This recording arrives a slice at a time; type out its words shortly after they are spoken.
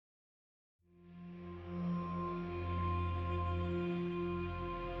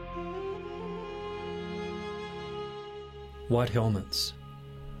White helmets.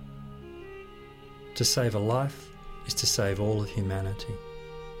 To save a life is to save all of humanity.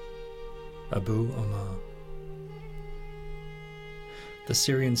 Abu Omar. The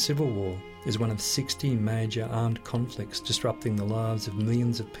Syrian civil war is one of 60 major armed conflicts disrupting the lives of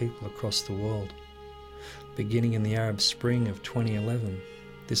millions of people across the world. Beginning in the Arab Spring of 2011,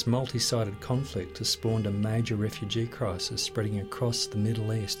 this multi-sided conflict has spawned a major refugee crisis spreading across the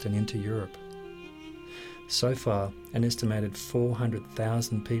Middle East and into Europe. So far, an estimated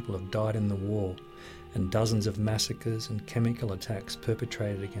 400,000 people have died in the war, and dozens of massacres and chemical attacks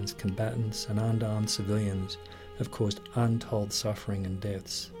perpetrated against combatants and unarmed civilians have caused untold suffering and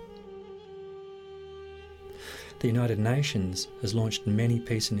deaths. The United Nations has launched many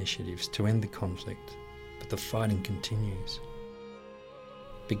peace initiatives to end the conflict, but the fighting continues.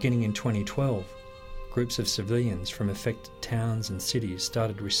 Beginning in 2012, groups of civilians from affected towns and cities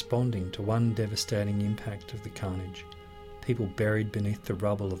started responding to one devastating impact of the carnage: people buried beneath the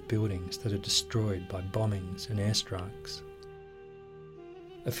rubble of buildings that are destroyed by bombings and airstrikes.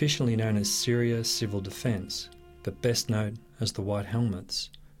 Officially known as Syria Civil Defence, but best known as the White Helmets,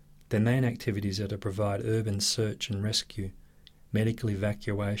 their main activities are to provide urban search and rescue, medical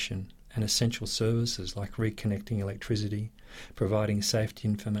evacuation, and essential services like reconnecting electricity, providing safety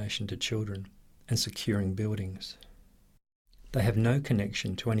information to children, and securing buildings. They have no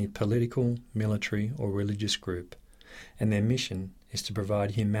connection to any political, military, or religious group, and their mission is to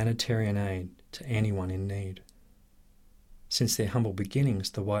provide humanitarian aid to anyone in need. Since their humble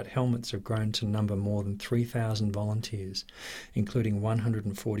beginnings, the White Helmets have grown to number more than 3,000 volunteers, including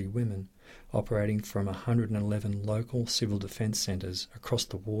 140 women, operating from 111 local civil defence centres across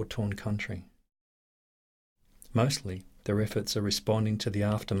the war-torn country. Mostly, their efforts are responding to the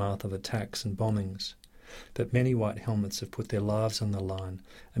aftermath of attacks and bombings, but many White Helmets have put their lives on the line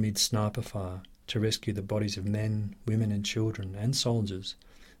amid sniper fire to rescue the bodies of men, women and children and soldiers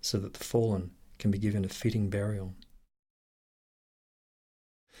so that the fallen can be given a fitting burial.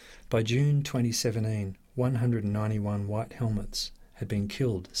 By June 2017, 191 White Helmets had been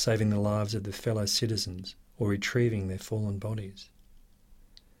killed, saving the lives of their fellow citizens or retrieving their fallen bodies.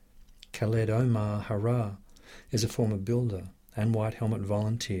 Khaled Omar Harar is a former builder and White Helmet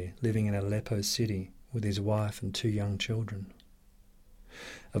volunteer living in Aleppo city with his wife and 2 young children.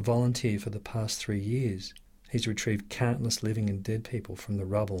 A volunteer for the past 3 years, he's retrieved countless living and dead people from the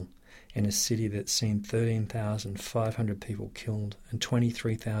rubble in a city that's seen 13,500 people killed and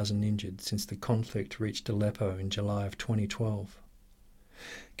 23,000 injured since the conflict reached Aleppo in July of 2012.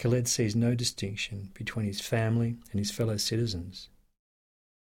 Khaled sees no distinction between his family and his fellow citizens.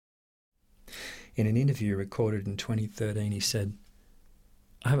 In an interview recorded in 2013, he said,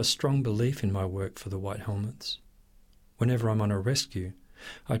 "I have a strong belief in my work for the White Helmets. Whenever I'm on a rescue,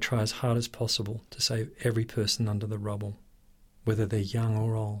 I try as hard as possible to save every person under the rubble, whether they're young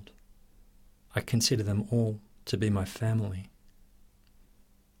or old. I consider them all to be my family.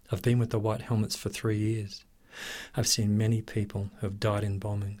 I've been with the White Helmets for 3 years. I've seen many people who have died in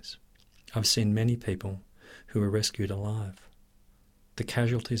bombings. I've seen many people who were rescued alive. The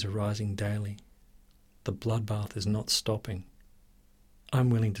casualties are rising daily. The bloodbath is not stopping. I'm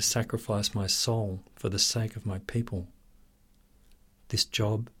willing to sacrifice my soul for the sake of my people. This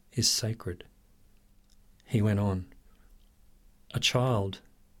job is sacred." He went on, "A child,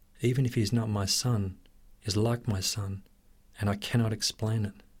 even if he's not my son, is like my son, and I cannot explain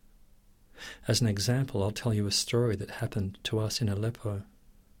it. As an example, I'll tell you a story that happened to us in Aleppo.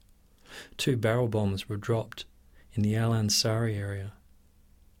 2 barrel bombs were dropped in the Al Ansari area.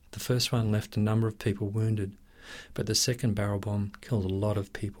 The first one left a number of people wounded, but the second barrel bomb killed a lot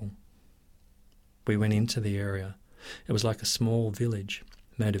of people. We went into the area. It was like a small village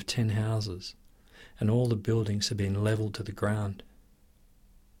made of 10 houses, and all the buildings had been levelled to the ground.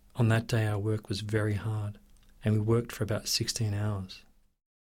 On that day our work was very hard, and we worked for about 16 hours.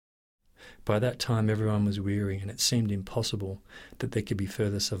 By that time everyone was weary, and it seemed impossible that there could be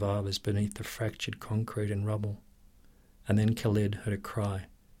further survivors beneath the fractured concrete and rubble. And then Khaled heard a cry.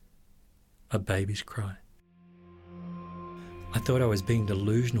 A baby's cry. I thought I was being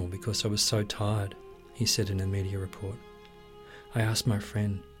delusional because I was so tired," he said in a media report. "I asked my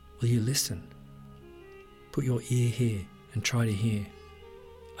friend, 'Will you listen? Put your ear here and try to hear.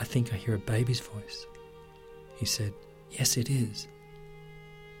 I think I hear a baby's voice.' He said, 'Yes, it is.'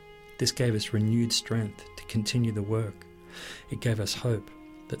 This gave us renewed strength to continue the work. It gave us hope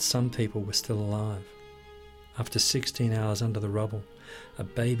that some people were still alive. After 16 hours under the rubble, a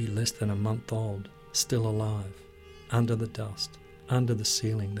baby less than a month old, still alive, under the dust, under the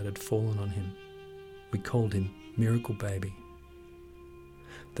ceiling that had fallen on him. We called him Miracle Baby.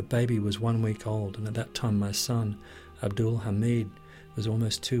 The baby was 1 week old, and at that time my son, Abdul Hamid was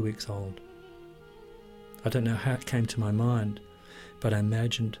almost 2 weeks old. I don't know how it came to my mind, but I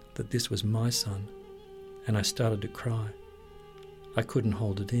imagined that this was my son, and I started to cry. I couldn't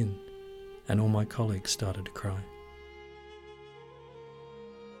hold it in, and all my colleagues started to cry.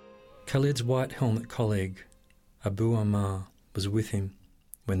 Khalid's white helmet colleague, Abu Ammar, was with him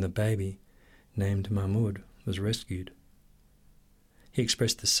when the baby, named Mahmoud, was rescued. He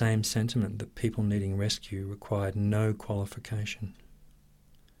expressed the same sentiment that people needing rescue required no qualification.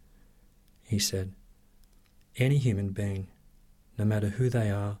 He said, "Any human being, no matter who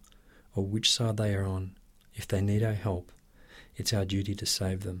they are or which side they are on, if they need our help, it's our duty to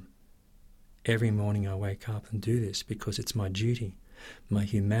save them. Every morning I wake up and do this because it's my duty, my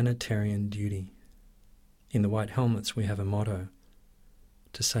humanitarian duty." In the White Helmets we have a motto: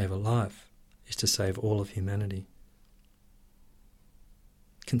 to save a life is to save all of humanity.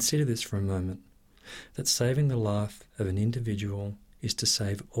 Consider this for a moment, that saving the life of an individual is to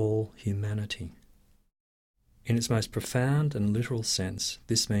save all humanity. In its most profound and literal sense,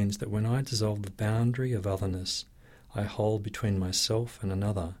 this means that when I dissolve the boundary of otherness I hold between myself and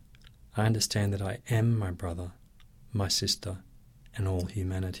another, I understand that I am my brother, my sister, and all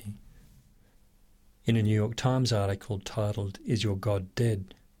humanity. In a New York Times article titled, "Is Your God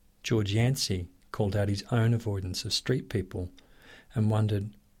Dead?", George Yancey called out his own avoidance of street people and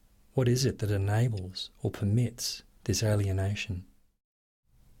wondered, what is it that enables or permits this alienation?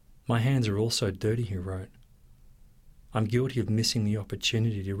 "My hands are also dirty," he wrote. "I'm guilty of missing the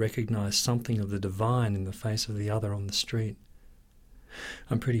opportunity to recognise something of the divine in the face of the other on the street.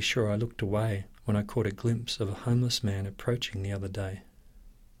 I'm pretty sure I looked away when I caught a glimpse of a homeless man approaching the other day.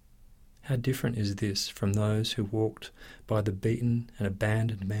 How different is this from those who walked by the beaten and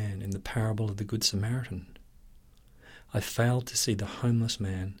abandoned man in the parable of the Good Samaritan? I failed to see the homeless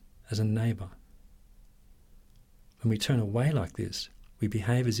man as a neighbour. When we turn away like this, we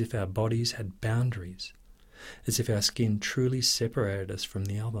behave as if our bodies had boundaries, as if our skin truly separated us from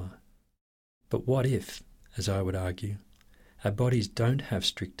the other. But what if, as I would argue, our bodies don't have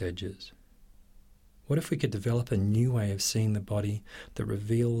strict edges? What if we could develop a new way of seeing the body that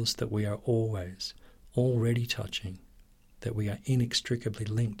reveals that we are always, already touching, that we are inextricably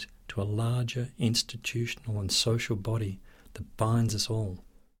linked to a larger institutional and social body that binds us all?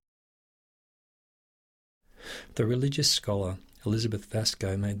 The religious scholar Elizabeth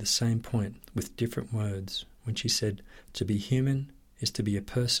Vasco made the same point with different words when she said, "To be human is to be a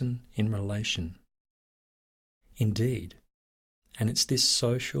person in relation." Indeed, and it's this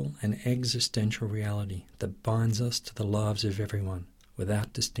social and existential reality that binds us to the lives of everyone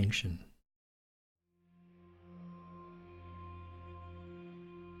without distinction.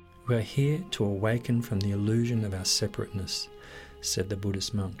 "We are here to awaken from the illusion of our separateness," said the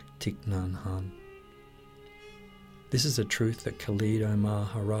Buddhist monk Thich Nhat Hanh. This is a truth that Khalid Omar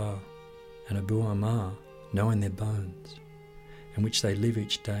Harar and Abu Ammar know in their bones, and which they live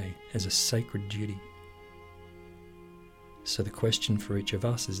each day as a sacred duty. So the question for each of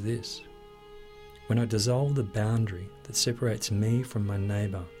us is this: when I dissolve the boundary that separates me from my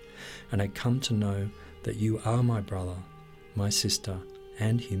neighbour, and I come to know that you are my brother, my sister,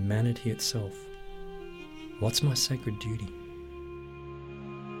 and humanity itself, what's my sacred duty?